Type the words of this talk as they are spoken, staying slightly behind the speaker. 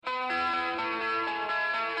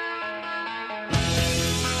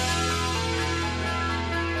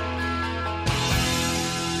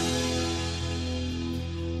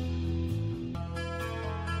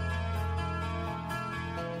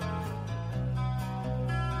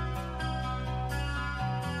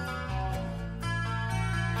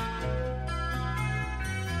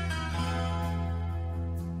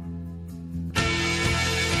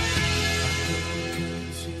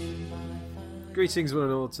Greetings one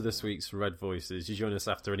and all to this week's Red Voices. You join us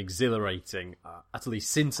after an exhilarating, utterly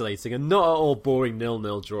scintillating and not at all boring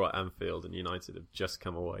 0-0 draw at Anfield, and United have just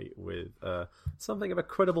come away with something of a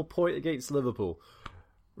credible point against Liverpool.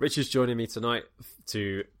 Richard's joining me tonight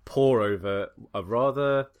to pore over a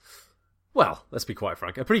rather, well, let's be quite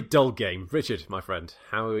frank, a pretty dull game. Richard, my friend,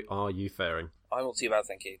 how are you faring? I'm not too bad,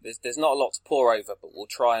 thank you. There's not a lot to pore over, but we'll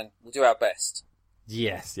do our best.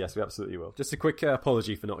 Yes, we absolutely will. Just a quick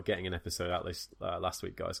apology for not getting an episode out last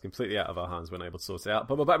week, guys. Completely out of our hands, we're unable to sort it out.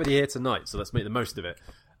 But we're back with you here tonight, so let's make the most of it.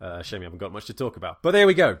 Shame we haven't got much to talk about. But there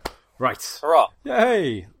we go. Right. Hurrah.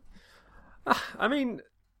 Yay! I mean,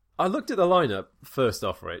 I looked at the lineup first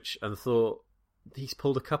off, Rich, and thought he's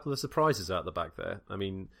pulled a couple of surprises out the back there. I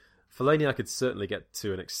mean, Fellaini I could certainly get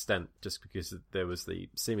to an extent, just because there was the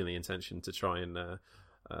seemingly intention to try and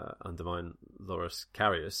undermine Loris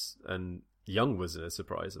Karius, and Young was a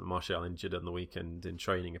surprise, and Martial injured on the weekend in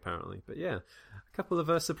training apparently. But yeah, a couple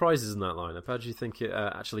of surprises in that lineup. How do you think it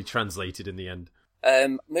actually translated in the end?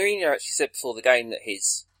 Mourinho actually said before the game that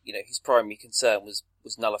his primary concern was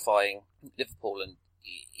nullifying Liverpool. And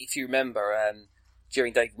if you remember,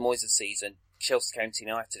 during David Moyes' season, Chelsea came to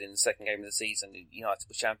United in the second game of the season. United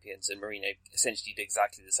were champions, and Mourinho essentially did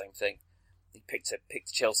exactly the same thing. He picked a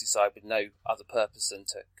Chelsea side with no other purpose than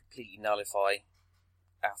to completely nullify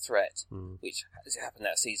our threat, which, as it happened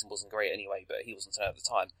that season, wasn't great anyway, but he wasn't at the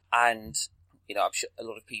time. And, I'm sure a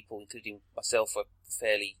lot of people, including myself, were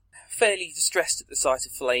fairly distressed at the sight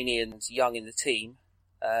of Fellaini and Young in the team.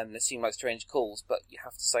 They seemed like strange calls, but you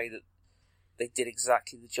have to say that they did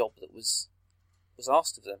exactly the job that was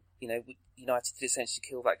asked of them. United did essentially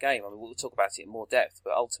kill that game. I mean, we'll talk about it in more depth,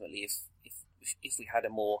 but ultimately, if we had a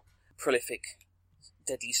more prolific,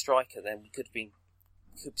 deadly striker, then we could be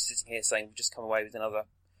sitting here saying we've just come away with another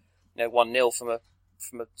 1-0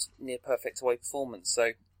 from a near perfect away performance.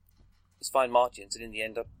 So it's fine margins, and in the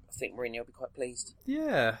end I think Mourinho will be quite pleased.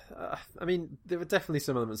 Yeah, I mean, there were definitely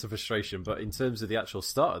some elements of frustration, but in terms of the actual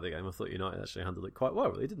start of the game, I thought United actually handled it quite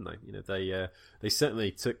well, really, didn't they? They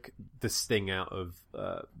certainly took the sting out of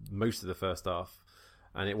most of the first half,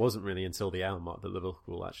 and it wasn't really until the hour mark that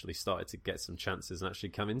Liverpool actually started to get some chances and actually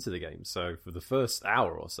come into the game. So for the first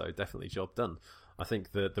hour or so, definitely job done. I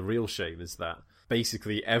think the real shame is that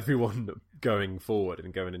basically everyone going forward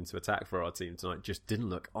and going into attack for our team tonight just didn't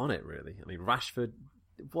look on it, really. I mean, Rashford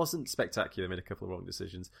wasn't spectacular, made a couple of wrong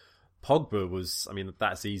decisions. Pogba was,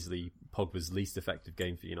 that's easily Pogba's least effective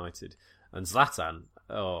game for United. And Zlatan,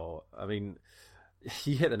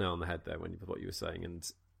 he hit the nail on the head there with what you were saying, and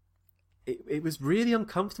it was really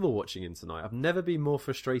uncomfortable watching him tonight. I've never been more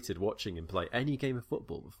frustrated watching him play any game of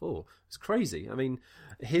football before. It's crazy. I mean,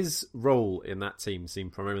 his role in that team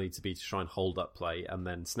seemed primarily to be to try and hold up play and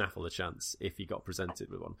then snaffle a chance if he got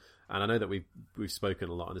presented with one. And I know that we've spoken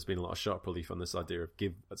a lot, and there's been a lot of sharp relief on this idea of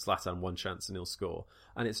give Zlatan one chance and he'll score.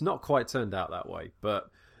 And it's not quite turned out that way,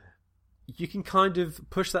 but you can kind of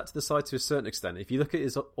push that to the side to a certain extent. If you look at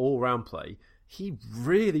his all-round play, he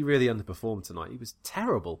really, really underperformed tonight. He was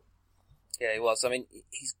terrible. Yeah, he was. I mean,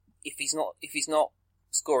 if he's not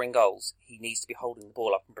scoring goals, he needs to be holding the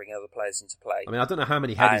ball up and bringing other players into play. I mean, I don't know how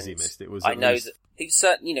many headers he missed. It was. I know that he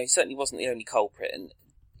certainly wasn't the only culprit, and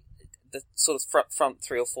the sort of front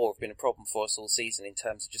 3 or 4 have been a problem for us all season in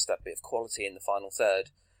terms of just that bit of quality in the final third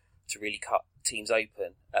to really cut teams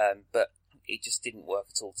open. But it just didn't work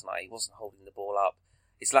at all tonight. He wasn't holding the ball up.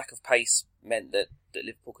 His lack of pace meant that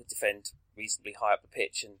Liverpool could defend reasonably high up the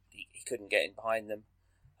pitch, and he couldn't get in behind them.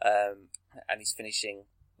 And his finishing,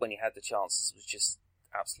 when he had the chances, was just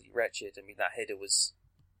absolutely wretched. I mean, that header was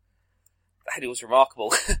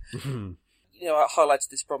remarkable. I highlighted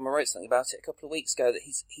this problem. I wrote something about it a couple of weeks ago, that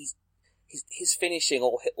his finishing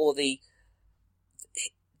or the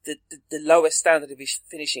lower standard of his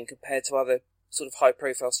finishing compared to other sort of high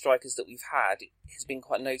profile strikers that we've had has been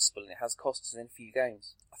quite noticeable, and it has cost us in a few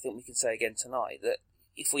games. I think we can say again tonight that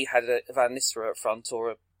if we had a Van Nistelrooy up front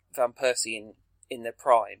or a Van Persie in their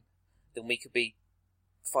prime, then we could be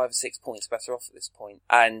 5 or 6 points better off at this point.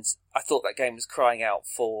 And I thought that game was crying out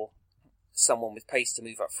for someone with pace to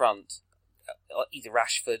move up front, either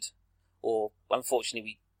Rashford or,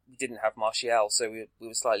 unfortunately, we didn't have Martial, so we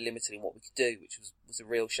were slightly limited in what we could do, which was a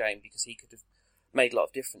real shame, because he could have made a lot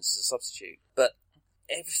of difference as a substitute. But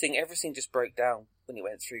everything just broke down when he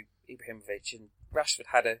went through Ibrahimovic, and Rashford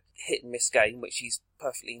had a hit and miss game, which he's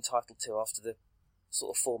perfectly entitled to after the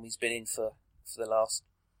sort of form he's been in for the last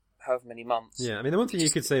however many months. Yeah, I mean, the one thing you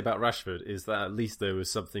could say about Rashford is that at least there was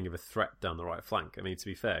something of a threat down the right flank. I mean, to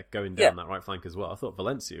be fair, going down that right flank as well, I thought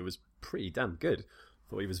Valencia was pretty damn good. I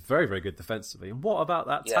thought he was very, very good defensively. And what about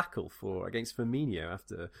that tackle against Firmino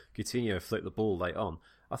after Coutinho flicked the ball late on?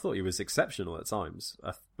 I thought he was exceptional at times.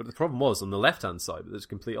 But the problem was, on the left-hand side, it was the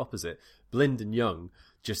complete opposite. Blind and Young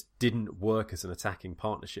just didn't work as an attacking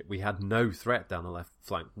partnership. We had no threat down the left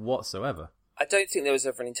flank whatsoever. I don't think there was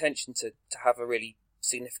ever an intention to have a really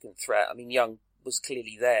significant threat. I mean, Young was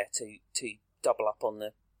clearly there to double up on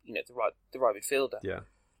the right midfielder. Yeah.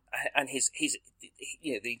 And his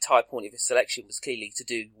the entire point of his selection was clearly to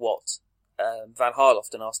do what Van Gaal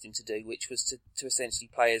often asked him to do, which was to essentially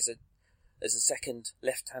play as a second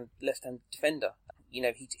left-hand defender.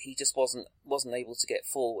 He just wasn't able to get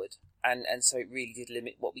forward, and so it really did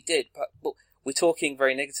limit what we did. But we're talking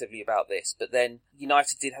very negatively about this, but then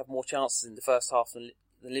United did have more chances in the first half than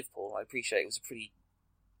Liverpool. I appreciate it was a pretty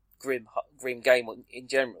grim game in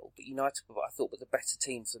general, but United, I thought, were the better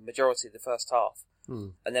team for the majority of the first half.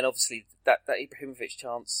 And then obviously that Ibrahimovic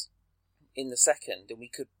chance in the second, and we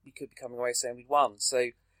could be coming away saying we'd won.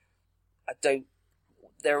 So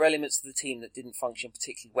there are elements of the team that didn't function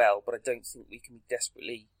particularly well, but I don't think we can be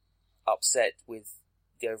desperately upset with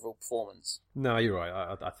the overall performance. No, you're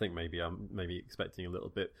right. I think maybe I'm expecting a little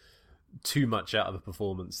bit too much out of a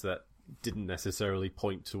performance that didn't necessarily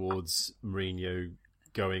point towards Mourinho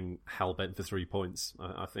going hell-bent for 3 points.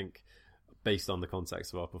 I think, based on the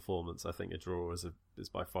context of our performance, I think a draw is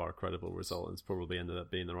by far a credible result, and it's probably ended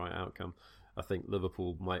up being the right outcome. I think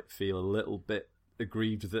Liverpool might feel a little bit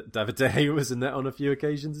aggrieved that David De Gea was in net on a few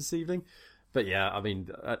occasions this evening. But yeah, I mean,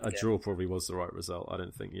 a draw probably was the right result. I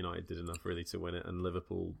don't think United did enough really to win it, and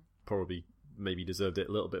Liverpool probably maybe deserved it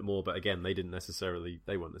a little bit more, but again, they weren't necessarily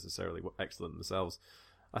excellent themselves.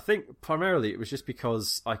 I think primarily it was just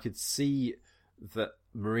because I could see that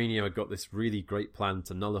Mourinho had got this really great plan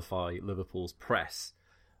to nullify Liverpool's press,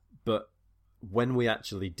 but when we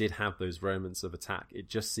actually did have those moments of attack, it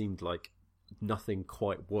just seemed like nothing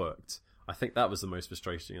quite worked. I think that was the most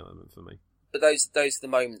frustrating element for me. But those are the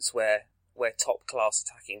moments where top class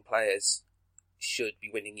attacking players should be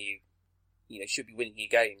winning you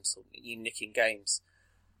games, or you nicking games,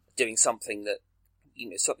 doing something that,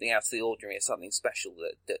 something out of the ordinary, or something special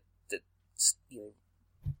that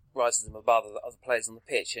rises them above the other players on the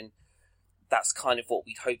pitch, and that's kind of what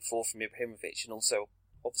we'd hoped for from Ibrahimovic. And also,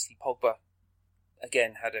 obviously, Pogba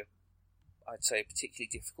again had I'd say a particularly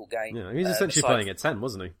difficult game. Yeah, he was essentially playing at 10,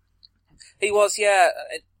 wasn't he? He was, yeah.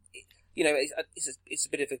 It's a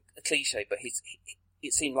bit of a cliche, but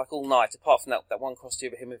it seemed like all night, apart from that one cross to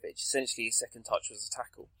Ibrahimovic, essentially his second touch was a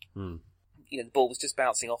tackle. The ball was just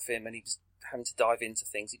bouncing off him, and he was having to dive into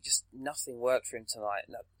things. Nothing worked for him tonight.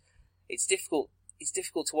 And it's difficult. It's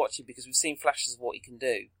difficult to watch him because we've seen flashes of what he can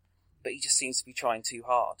do, but he just seems to be trying too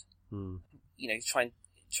hard. He's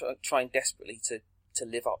trying desperately to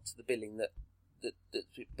live up to the billing that's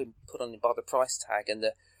been put on him by the price tag, and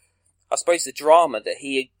I suppose the drama that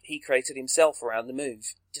he created himself around the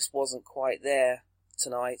move just wasn't quite there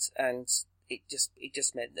tonight, and it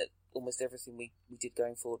just meant that almost everything we did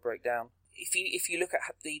going forward broke down. If you look at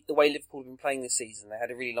the way Liverpool have been playing this season, they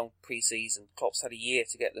had a really long pre-season. Klopp's had a year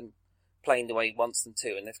to get them playing the way he wants them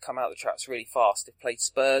to, and they've come out of the traps really fast. They've played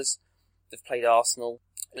Spurs, they've played Arsenal,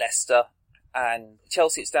 Leicester, and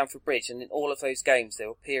Chelsea at Stamford Bridge, and in all of those games there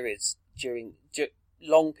were periods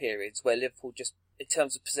long periods where Liverpool just, in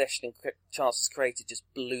terms of possession and chances created, just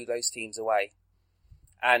blew those teams away.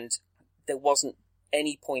 And there wasn't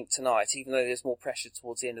any point tonight, even though there's more pressure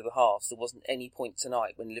towards the end of the half, there wasn't any point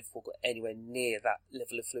tonight when Liverpool got anywhere near that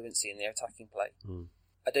level of fluency in their attacking play.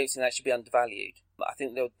 I don't think that should be undervalued. I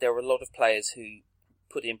think there were a lot of players who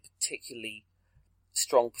put in particularly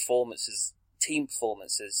strong performances, team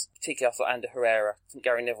performances. Particularly, I thought Ander Herrera. I think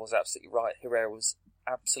Gary Neville was absolutely right. Herrera was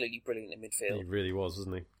absolutely brilliant in midfield. He really was,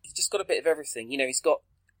 wasn't he? He's just got a bit of everything.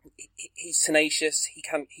 He's tenacious. He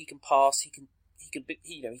can pass. He can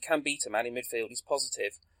beat a man in midfield. He's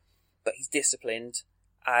positive, but he's disciplined,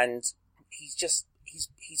 and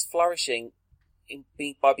he's flourishing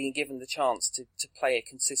by being given the chance to play a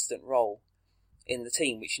consistent role in the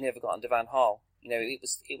team, which you never got under Van Gaal.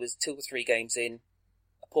 It was 2 or 3 games in,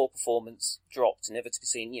 a poor performance, dropped, never to be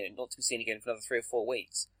seen. Not to be seen again for another 3 or 4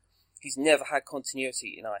 weeks. He's never had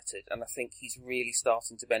continuity at United, and I think he's really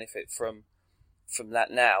starting to benefit from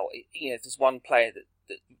that now. If there's one player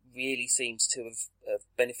that really seems to have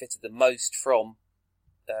benefited the most from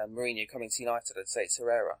Mourinho coming to United, I'd say it's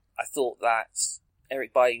Herrera. I thought that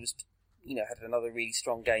Eric Bailly was, had another really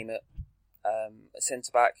strong game at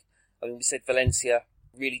centre-back. I mean, we said Valencia,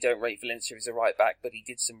 really don't rate Valencia as a right-back, but he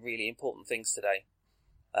did some really important things today.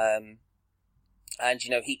 And,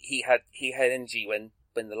 he had energy when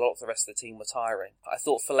a lot of the rest of the team were tiring. I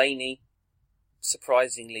thought Fellaini,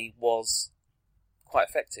 surprisingly, was quite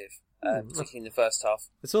effective. particularly in the first half.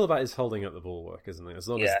 It's all about his holding up the ball work, isn't it? As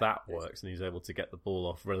long as that it is. works and he's able to get the ball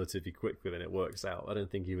off relatively quickly, then it works out. I don't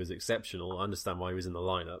think he was exceptional. I understand why he was in the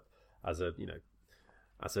lineup as a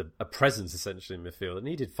presence essentially in midfield, and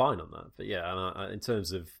he did fine on that. But yeah, in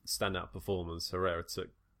terms of standout performance, Herrera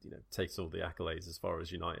takes all the accolades as far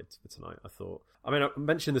as United for tonight. I thought. I mean, I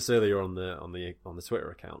mentioned this earlier on the Twitter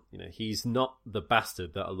account. He's not the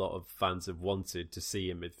bastard that a lot of fans have wanted to see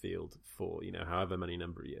in midfield for however many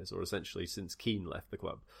number of years, or essentially since Keane left the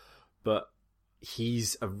club. But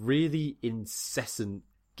he's a really incessant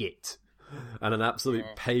git and an absolute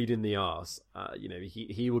pain in the arse.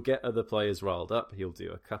 He will get other players riled up. He'll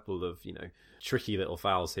do a couple of tricky little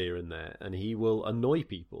fouls here and there, and he will annoy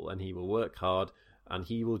people, and he will work hard. And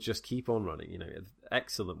he will just keep on running.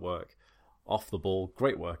 Excellent work off the ball,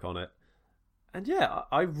 great work on it. And yeah,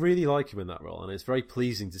 I really like him in that role. And it's very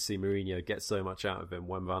pleasing to see Mourinho get so much out of him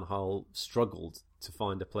when Van Gaal struggled to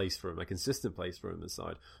find a place for him, a consistent place for him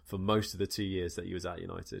inside for most of the 2 years that he was at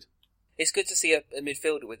United. It's good to see a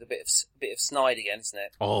midfielder with a bit of snide again, isn't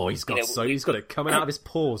it? Oh, he's got it coming out of his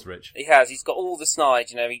pores, Rich. He has. He's got all the snide.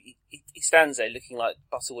 He stands there looking like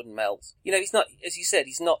butter wouldn't melt. He's not, as you said,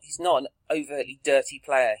 he's not an overtly dirty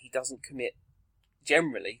player. He doesn't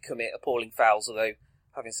generally commit appalling fouls. Although,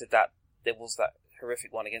 having said that, there was that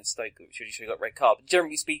horrific one against Stoke, which really should have got red card. But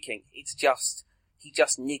generally speaking, he just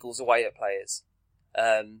niggles away at players,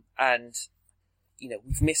 and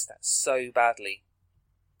we've missed that so badly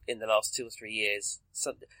in the last 2 or 3 years.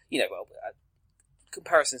 So,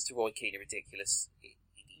 comparisons to Roy Keane are ridiculous.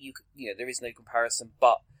 There is no comparison,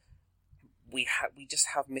 but we just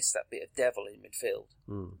have missed that bit of devil in midfield.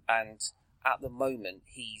 And at the moment,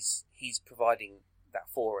 he's providing that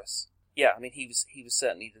for us. Yeah, I mean, he was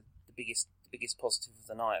certainly the biggest positive of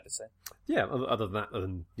the night, I'd say. Yeah, other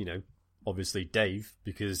than obviously Dave,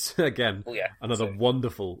 because again, another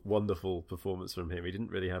wonderful performance from him. He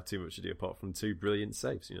didn't really have too much to do apart from 2 brilliant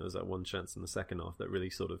saves. There's that one chance in the second half that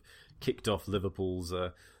really sort of kicked off Liverpool's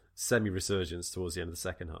semi-resurgence towards the end of the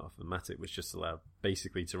second half, and Matic was just allowed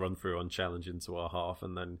basically to run through unchallenged into our half,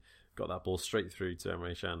 and then got that ball straight through to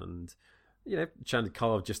Emre Can, and Can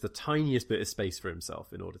carved just the tiniest bit of space for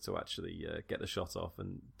himself in order to actually get the shot off,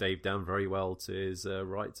 and Dave down very well to his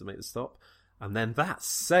right to make the stop. And then that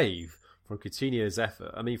save from Coutinho's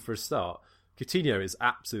effort. I mean, for a start, Coutinho is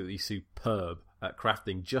absolutely superb at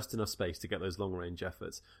crafting just enough space to get those long-range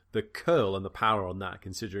efforts. The curl and the power on that,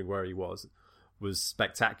 considering where he was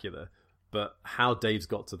spectacular. But how Dave's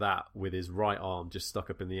got to that with his right arm just stuck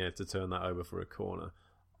up in the air to turn that over for a corner,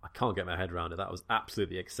 I can't get my head around it. That was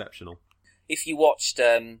absolutely exceptional. If you watched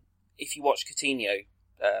Coutinho,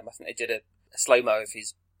 I think they did a slow-mo of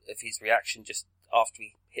his reaction just after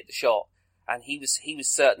he hit the shot. And he was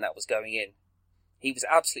certain that was going in. He was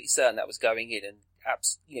absolutely certain that was going in, and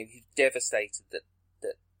he was devastated that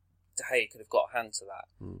De Gea could have got a hand to that.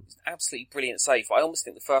 It was an absolutely brilliant save. I almost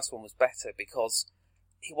think the first one was better because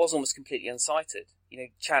he was almost completely unsighted.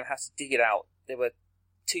 Can had to dig it out. There were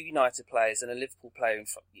 2 United players and a Liverpool player in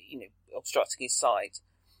front, obstructing his side,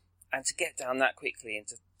 and to get down that quickly and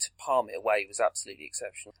to palm it away was absolutely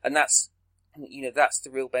exceptional. And that's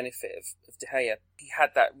the real benefit of De Gea. He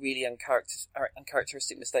had that really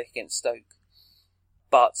uncharacteristic mistake against Stoke.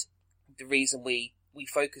 But the reason we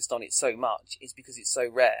focused on it so much is because it's so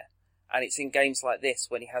rare. And it's in games like this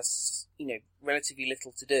when he has, relatively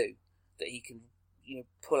little to do that he can,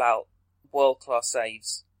 pull out world-class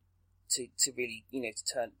saves to really,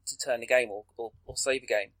 to turn a game or save a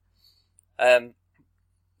game.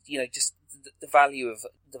 Just the value of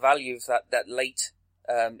that late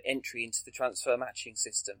entry into the transfer matching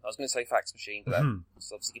system. I was going to say fax machine, but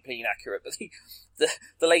that's obviously completely inaccurate. But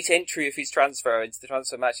the late entry of his transfer into the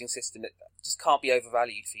transfer matching system, it just can't be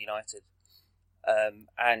overvalued for United.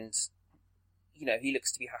 And he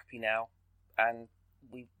looks to be happy now, and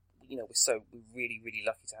we're really, really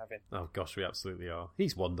lucky to have him. Oh gosh, we absolutely are.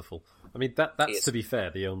 He's wonderful. I mean, that's to be fair,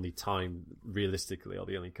 the only time realistically, or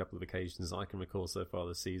the only couple of occasions I can recall so far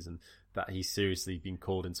this season that he's seriously been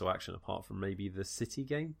called into action, apart from maybe the City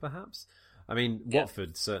game, perhaps. I mean,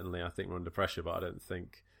 Watford certainly, I think, were under pressure, but I don't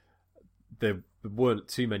think there weren't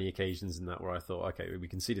too many occasions in that where I thought, okay, we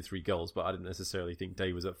conceded 3 goals, but I didn't necessarily think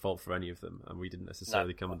Day was at fault for any of them, and we didn't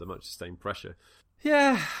necessarily come under much sustained pressure.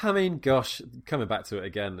 Yeah, I mean, gosh, coming back to it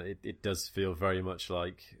again, it does feel very much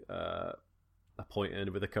like a point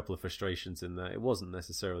in with a couple of frustrations in there. It wasn't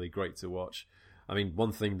necessarily great to watch. I mean,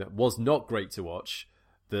 one thing that was not great to watch,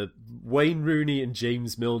 the Wayne Rooney and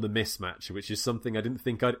James Milner mismatch, which is something I didn't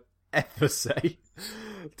think I'd ever say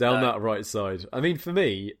down that right side. I mean, for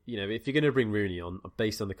me, if you're going to bring Rooney on,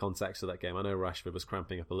 based on the context of that game, I know Rashford was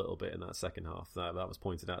cramping up a little bit in that second half. That was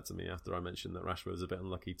pointed out to me after I mentioned that Rashford was a bit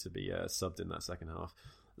unlucky to be subbed in that second half.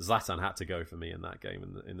 Zlatan had to go for me in that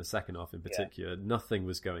game, in the second half in particular. Yeah. Nothing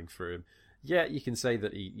was going through him. Yeah, you can say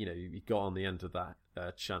that he got on the end of that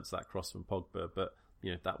chance, that cross from Pogba, but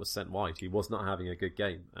that was sent wide. He was not having a good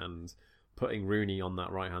game, and putting Rooney on that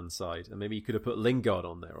right hand side, and maybe you could have put Lingard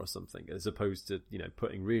on there or something, as opposed to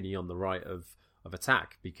putting Rooney on the right of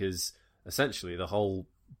attack, because essentially the whole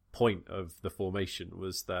point of the formation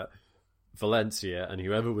was that Valencia and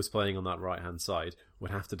whoever was playing on that right hand side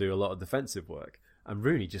would have to do a lot of defensive work, and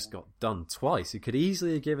Rooney just got done twice. He could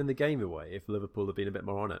easily have given the game away if Liverpool had been a bit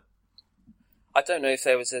more on it. I don't know if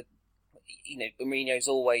there was Mourinho's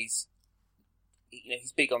always,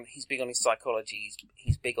 he's big on his psychology.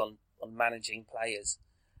 He's big on managing players,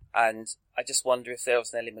 and I just wonder if there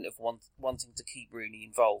was an element of wanting to keep Rooney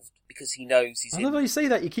involved, because he knows he's. I love how you say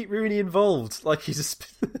that. You keep Rooney involved like he's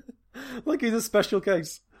a special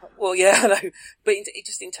case. Well, yeah, I know, but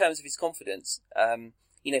just in terms of his confidence,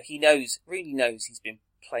 Rooney knows he's been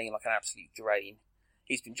playing like an absolute drain.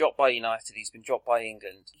 He's been dropped by United. He's been dropped by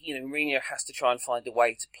England. Mourinho has to try and find a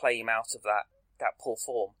way to play him out of that poor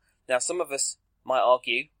form. Now, some of us might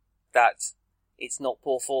argue that it's not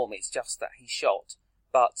poor form, it's just that he's shot.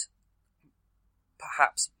 But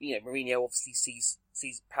perhaps, Mourinho obviously sees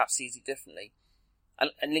it differently.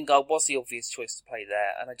 And Lingard was the obvious choice to play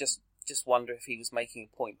there. And I just wonder if he was making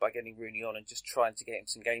a point by getting Rooney on and just trying to get him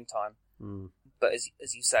some game time. Mm. But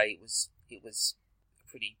as you say, it was a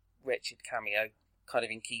pretty wretched cameo, kind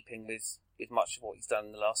of in keeping with much of what he's done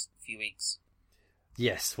in the last few weeks.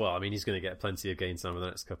 Yes, well, I mean, he's going to get plenty of game time in the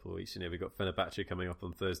next couple of weeks. We've got Fenerbahce coming up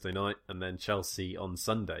on Thursday night, and then Chelsea on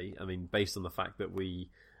Sunday. I mean, based on the fact that we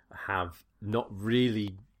have not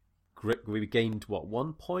really... We gained,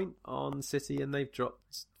 1 point on City, and they've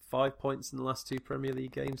dropped 5 points in the last 2 Premier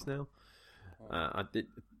League games now.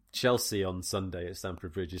 Chelsea on Sunday at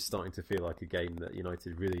Stamford Bridge is starting to feel like a game that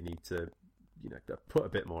United really need to put a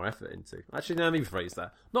bit more effort into. Actually, no, let me rephrase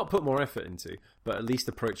that. Not put more effort into, but at least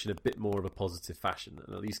approach in a bit more of a positive fashion,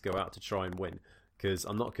 and at least go out to try and win, because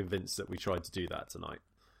I'm not convinced that we tried to do that tonight.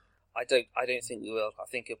 I don't think we will. I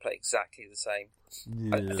think he'll play exactly the same.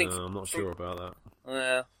 Yeah, I'm not sure about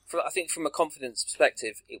that. I think from a confidence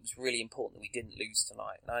perspective, it was really important that we didn't lose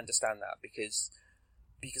tonight, and I understand that because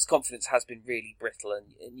confidence has been really brittle,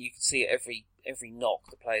 and you can see it every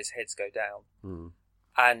knock, the players' heads go down.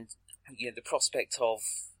 And the prospect of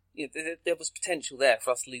there was potential there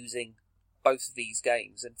for us losing both of these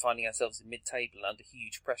games and finding ourselves in mid-table under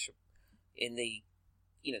huge pressure in the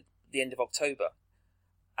end of October.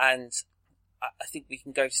 And I think we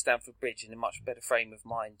can go to Stamford Bridge in a much better frame of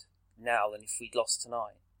mind now than if we'd lost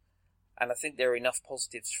tonight. And I think there are enough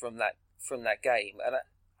positives from that game. And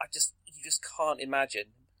you just can't imagine.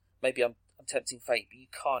 Maybe I'm tempting fate, but you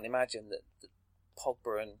can't imagine that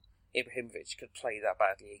Pogba and Ibrahimovic could play that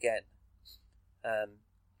badly again.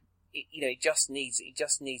 It just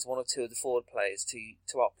needs one or two of the forward players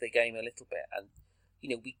to up their game a little bit, and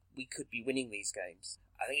we could be winning these games.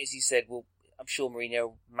 I think, as you said, I'm sure Mourinho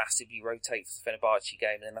will massively rotate for the Fenerbahce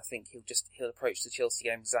game, and then I think he'll approach the Chelsea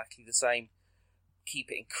game exactly the same.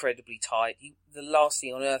 Keep it incredibly tight. The last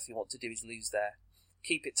thing on earth we want to do is lose there.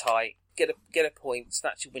 Keep it tight, get a point,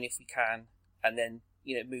 snatch a win if we can, and then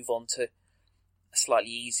move on to a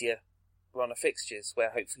slightly easier run of fixtures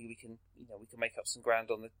where hopefully we can make up some ground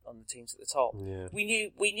on the teams at the top. Yeah. We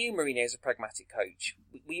knew Mourinho is a pragmatic coach.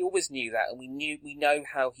 We always knew that, and we know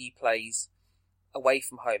how he plays away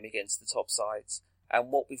from home against the top sides.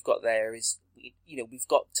 And what we've got there is we've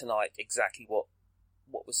got tonight exactly what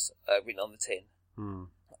was written on the tin.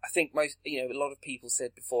 I think a lot of people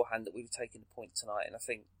said beforehand that we were taking the point tonight, and I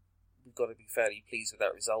think we've got to be fairly pleased with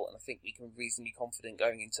that result, and I think we can be reasonably confident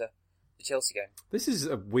going into the Chelsea game. This is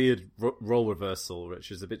a weird role reversal,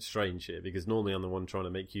 which is a bit strange here, because normally I'm the one trying to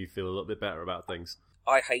make you feel a little bit better about things.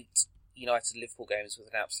 I hate United-Liverpool games with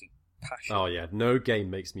an absolute passion. Oh yeah, no game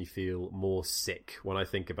makes me feel more sick when I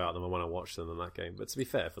think about them and when I watch them than that game. But to be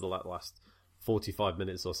fair, for the last 45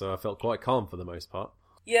 minutes or so, I felt quite calm for the most part.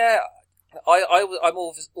 Yeah, I'm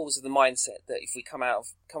always of the mindset that if we come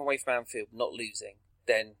away from Anfield not losing,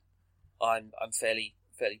 then I'm fairly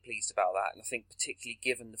pleased about that. And I think particularly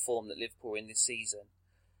given the form that Liverpool are in this season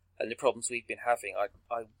and the problems we've been having,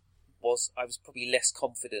 I was probably less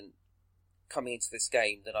confident coming into this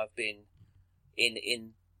game than I've been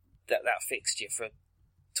in that fixture for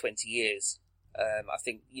 20 years. I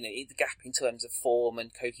think the gap in terms of form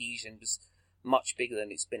and cohesion was much bigger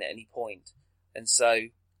than it's been at any point, and so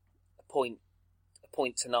a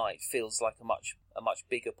point tonight feels like a much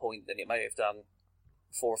bigger point than it may have done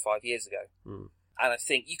 4 or 5 years ago. And I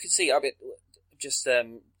think you can see, I mean, just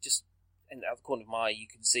in the other corner of my eye, you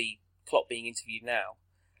can see Klopp being interviewed now,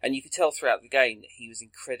 and you could tell throughout the game that he was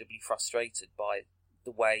incredibly frustrated by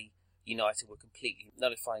the way United were completely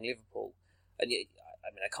nullifying Liverpool. And yet,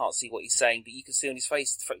 I mean, I can't see what he's saying, but you can see on his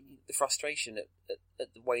face the frustration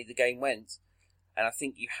at the way the game went. And I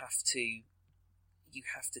think you have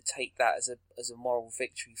to take that as a moral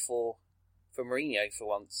victory for Mourinho for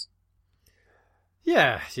once.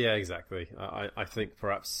 Yeah, exactly. I think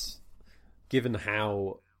perhaps, given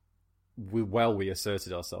how we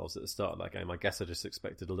asserted ourselves at the start of that game, I guess I just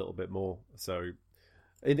expected a little bit more. So,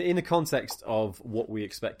 in the context of what we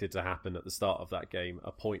expected to happen at the start of that game,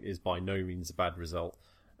 a point is by no means a bad result.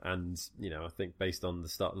 And, I think based on the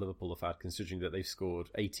start Liverpool have had, considering that they've scored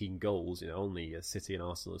 18 goals, only City and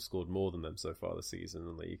Arsenal have scored more than them so far this season in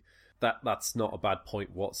the league. That's not a bad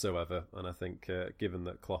point whatsoever. And I think given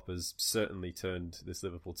that Klopp has certainly turned this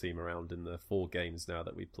Liverpool team around in the 4 games now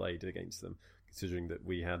that we played against them, considering that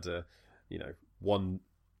we had, won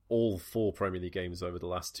all 4 Premier League games over the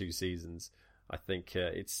last 2 seasons, I think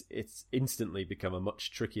it's instantly become a much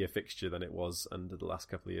trickier fixture than it was under the last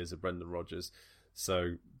couple of years of Brendan Rodgers.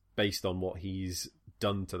 So based on what he's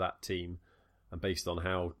done to that team, and based on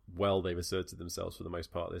how well they've asserted themselves for the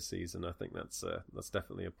most part this season, I think that's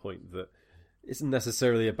definitely a point that isn't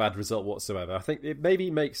necessarily a bad result whatsoever. I think it maybe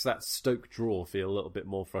makes that Stoke draw feel a little bit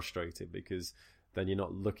more frustrating, because then you're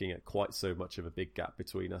not looking at quite so much of a big gap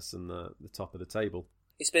between us and the top of the table.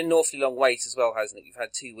 It's been an awfully long wait as well, hasn't it? We've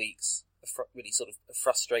had 2 weeks of really sort of a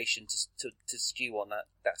frustration to stew on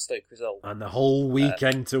that Stoke result. And the whole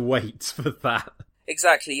weekend to wait for that.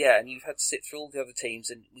 Exactly, yeah, and you've had to sit through all the other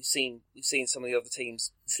teams, and we've seen some of the other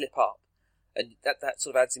teams slip up, and that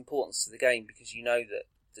sort of adds importance to the game, because you know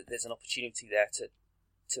that there's an opportunity there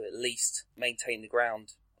to at least maintain the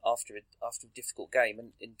ground after a difficult game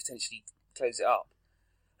and potentially close it up.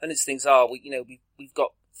 And as things are, we've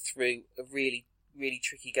got through a really, really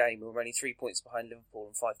tricky game. We're only 3 points behind Liverpool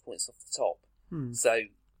and 5 points off the top, so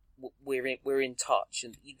we're in touch,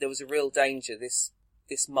 and there was a real danger this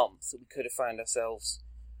month that we could have found ourselves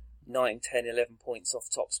 9, 10, 11 points off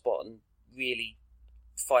top spot and really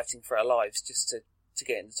fighting for our lives just to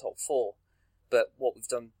get in the top 4. But what we've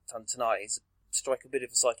done tonight is strike a bit of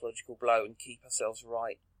a psychological blow and keep ourselves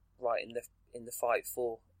right in the fight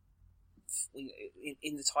for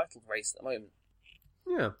in the title race at the moment.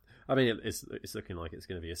 Yeah, I mean it's looking like it's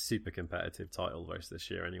going to be a super competitive title race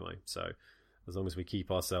this year anyway. So as long as we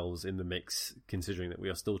keep ourselves in the mix, considering that we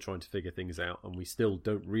are still trying to figure things out and we still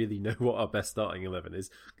don't really know what our best starting 11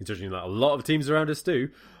 is, considering that a lot of teams around us do,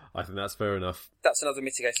 I think that's fair enough. That's another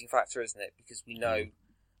mitigating factor, isn't it? Because we know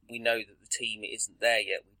that the team isn't there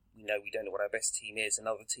yet. We know we don't know what our best team is, and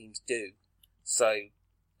other teams do. So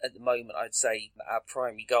at the moment, I'd say our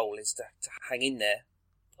primary goal is to hang in there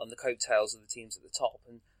on the coattails of the teams at the top,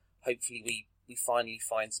 and hopefully we finally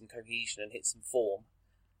find some cohesion and hit some form.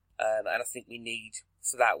 And I think we need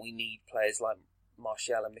players like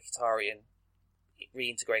Martial and Mkhitaryan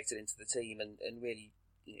reintegrated into the team and really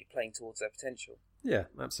playing towards their potential. Yeah,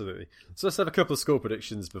 absolutely. So let's have a couple of score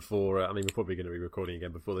predictions before... we're probably going to be recording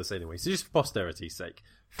again before this anyway. So just for posterity's sake,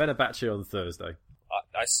 Fenerbahce on Thursday.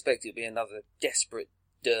 I suspect it'll be another desperate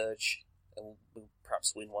dirge, and we'll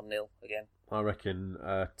perhaps win 1-0 again. I reckon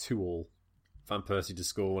 2-2. Van Persie to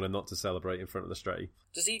score and not to celebrate in front of the Stray.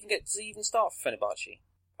 Does he even start for Fenerbahce?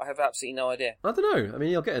 I have absolutely no idea. I don't know. I mean,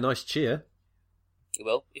 he'll get a nice cheer. He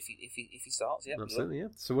will if he starts. Yeah, absolutely. Yeah.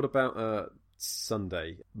 So what about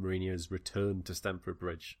Sunday? Mourinho's return to Stamford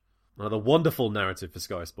Bridge. Another wonderful narrative for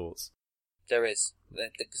Sky Sports. There is,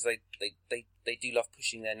 because they do love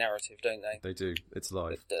pushing their narrative, don't they? They do. It's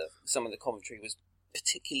live. But, some of the commentary was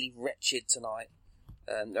particularly wretched tonight.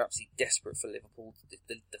 They're absolutely desperate for Liverpool.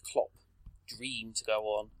 The Klopp dream to go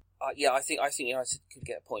on. I think United could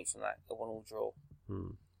get a point from that. A 1-1 draw.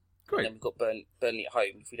 Great. And then we've got Burnley at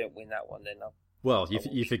home. If we don't win that one, then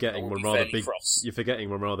you're forgetting one rather big. Cross. You're forgetting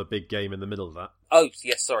one rather big game in the middle of that. Oh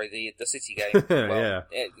yes, sorry, the City game. Yeah.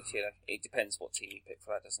 It depends what team you pick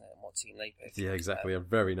for that, doesn't it? And what team they pick. Yeah, exactly. A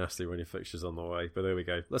very nasty run of fixtures on the way. But there we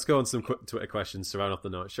go. Let's go on some quick Twitter questions to round off the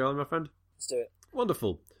night, shall we, my friend? Let's do it.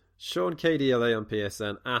 Wonderful. Sean KDLA on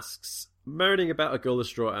PSN asks, moaning about a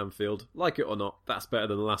goalless draw at Anfield, like it or not, that's better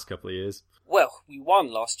than the last couple of years. Well, we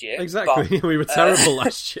won last year. Exactly, but, we were terrible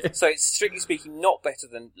last year. So it's strictly speaking not better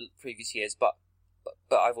than previous years, but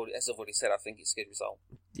as I've already said, I think it's a good result.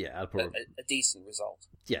 Yeah, probably a decent result.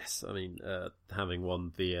 Yes, I mean, having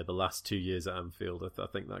won the last 2 years at Anfield, I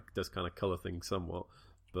think that does kind of colour things somewhat.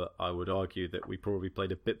 but I would argue that we probably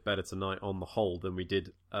played a bit better tonight on the whole than we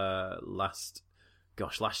did last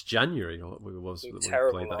January. We were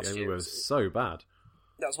terrible last year. We were so bad.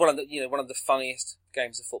 That was one of the funniest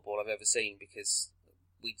games of football I've ever seen, because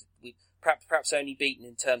we perhaps only beaten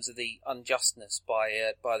in terms of the unjustness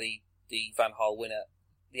by the Van Gaal win at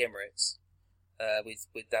the Emirates,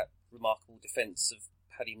 with that remarkable defence of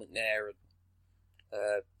Paddy McNair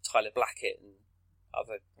and Tyler Blackett and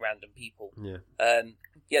other random people. Yeah. I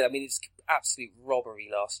mean, it's absolute robbery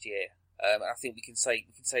last year. I think we can say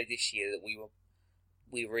this year that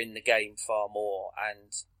we were in the game far more,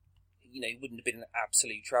 and it wouldn't have been an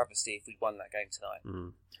absolute travesty if we'd won that game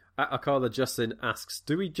tonight. At Akala, Justin asks,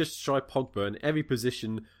 do we just try Pogba in every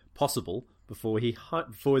position possible before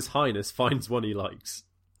His Highness finds one he likes?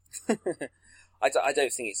 I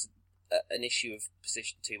don't think it's an issue of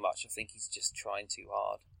position too much. I think he's just trying too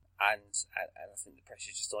hard, and I think the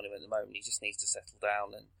pressure's just on him at the moment. He just needs to settle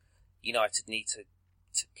down, and United need to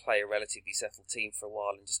play a relatively settled team for a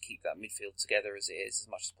while and just keep that midfield together as it is as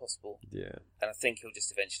much as possible. Yeah, and I think he'll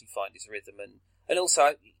just eventually find his rhythm, and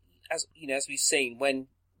also, as we've seen, when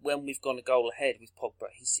we've gone a goal ahead with Pogba,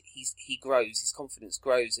 he grows, his confidence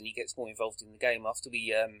grows, and he gets more involved in the game. After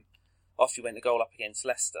we went the goal up against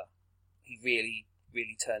Leicester, he really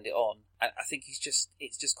turned it on, and I think it's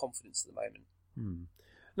just confidence at the moment.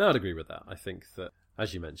 No, I'd agree with that. I think that,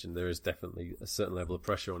 as you mentioned, there is definitely a certain level of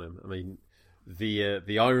pressure on him. I mean,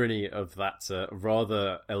 the irony of that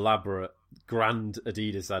rather elaborate, grand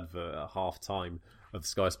Adidas advert at half-time of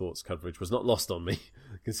Sky Sports coverage was not lost on me,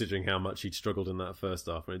 considering how much he'd struggled in that first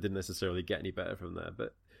half, and it didn't necessarily get any better from there.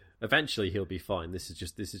 But eventually he'll be fine. This has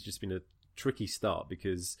just been a tricky start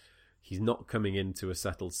because he's not coming into a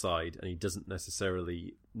settled side, and he doesn't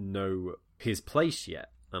necessarily know his place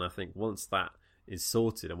yet. And I think once that is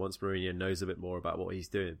sorted, and once Mourinho knows a bit more about what he's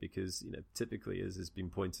doing, because typically, as has been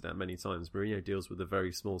pointed out many times, Mourinho deals with a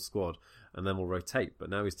very small squad and then will rotate, but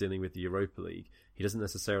now he's dealing with the Europa League. He doesn't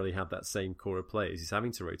necessarily have that same core of players. He's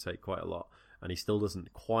having to rotate quite a lot, and he still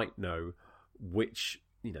doesn't quite know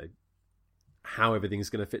how everything's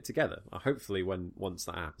going to fit together. Hopefully once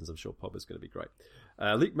that happens, I'm sure Pogba's going to be great.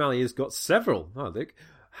 Luke Malley has got several. Oh, Luke,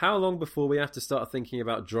 how long before we have to start thinking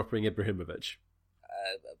about dropping Ibrahimovic?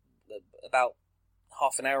 About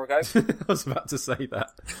half an hour ago. I was about to say that.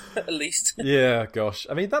 At least. Yeah, gosh.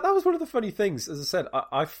 I mean, that was one of the funny things. As I said,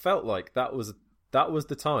 I felt like that was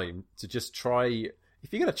the time to just try.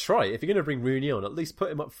 If you're going to try it, if you're going to bring Rooney on, at least put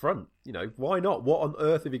him up front. Why not? What on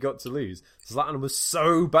earth have you got to lose? Zlatan was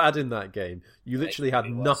so bad in that game. You literally had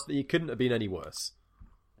nothing. You couldn't have been any worse.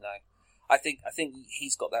 No. I think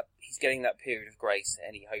he's got that. He's getting that period of grace that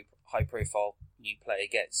any high profile new player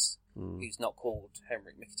gets, who's not called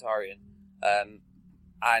Henrik Mkhitaryan.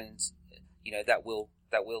 And that will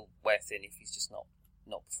wear thin if he's just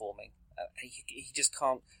not performing. He just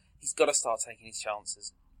can't. He's got to start taking his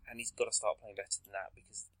chances, and he's got to start playing better than that,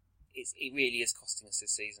 because it really is costing us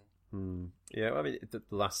this season. Yeah, I mean, the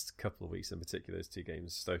last couple of weeks in particular, those two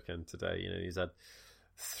games, Stoke and today, he's had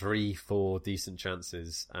 3-4 decent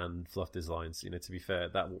chances and fluffed his lines. To be fair,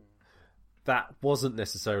 that wasn't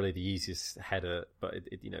necessarily the easiest header, but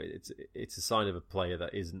it's a sign of a player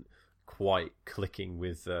that isn't quite clicking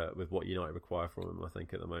with what United require from him, I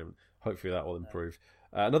think, at the moment. Hopefully that will improve.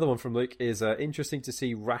 Another one from Luke is interesting to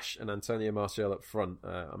see Rash and Antonio Martial up front.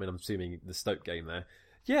 I'm assuming the Stoke game there.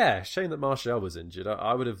 Yeah, shame that Martial was injured.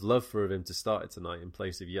 I would have loved for him to start it tonight in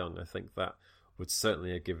place of Young. I think that would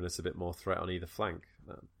certainly have given us a bit more threat on either flank.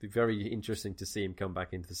 It'd be very interesting to see him come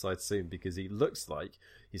back into the side soon, because he looks like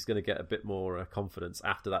he's going to get a bit more confidence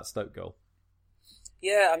after that Stoke goal.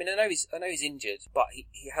 Yeah, I know he's injured, but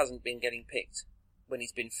he hasn't been getting picked when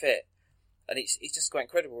he's been fit, and it's just quite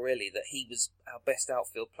incredible, really, that he was our best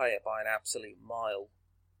outfield player by an absolute mile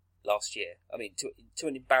last year. To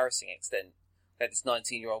an embarrassing extent. We had this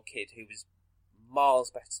 19-year-old kid who was miles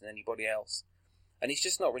better than anybody else, and he's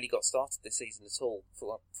just not really got started this season at all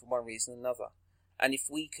for one reason or another. And if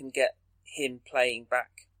we can get him playing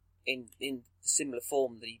back in the similar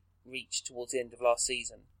form that he reached towards the end of last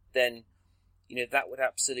season, then that would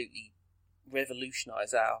absolutely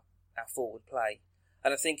revolutionise our forward play.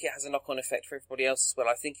 And I think it has a knock-on effect for everybody else as well.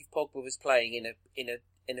 I think if Pogba was playing in an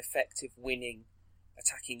effective, winning,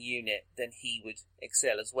 attacking unit, then he would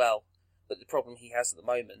excel as well. But the problem he has at the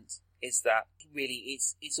moment is that really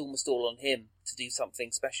it's almost all on him to do something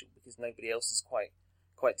special, because nobody else is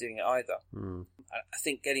quite doing it either. I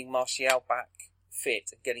think getting Martial back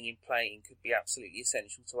fit and getting him playing could be absolutely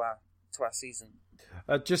essential to our season.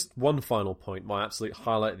 Just one final point. My absolute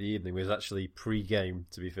highlight of the evening was actually pre-game,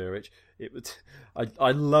 to be fair, Rich.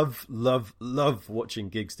 I love watching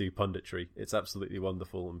Giggs do punditry. It's absolutely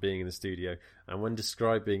wonderful, and being in the studio. And when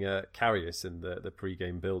describing Karius in the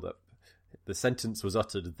pre-game build-up, the sentence was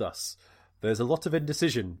uttered thus: "There's a lot of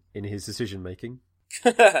indecision in his decision-making."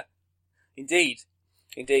 Indeed.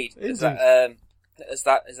 Is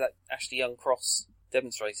that Ashley Young cross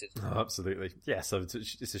demonstrated? Oh, absolutely. Yeah, so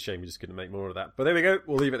it's a shame we just couldn't make more of that. But there we go.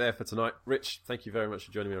 We'll leave it there for tonight. Rich, thank you very much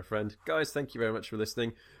for joining me, my friend. Guys, thank you very much for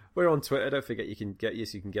listening. We're on Twitter. Don't forget you can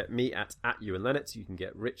get me at Ewan Lennox. You can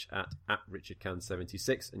get Rich at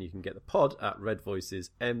RichardCan76. And you can get the pod at Red Voices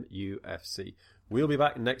MUFC. We'll be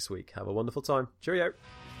back next week. Have a wonderful time. Cheerio.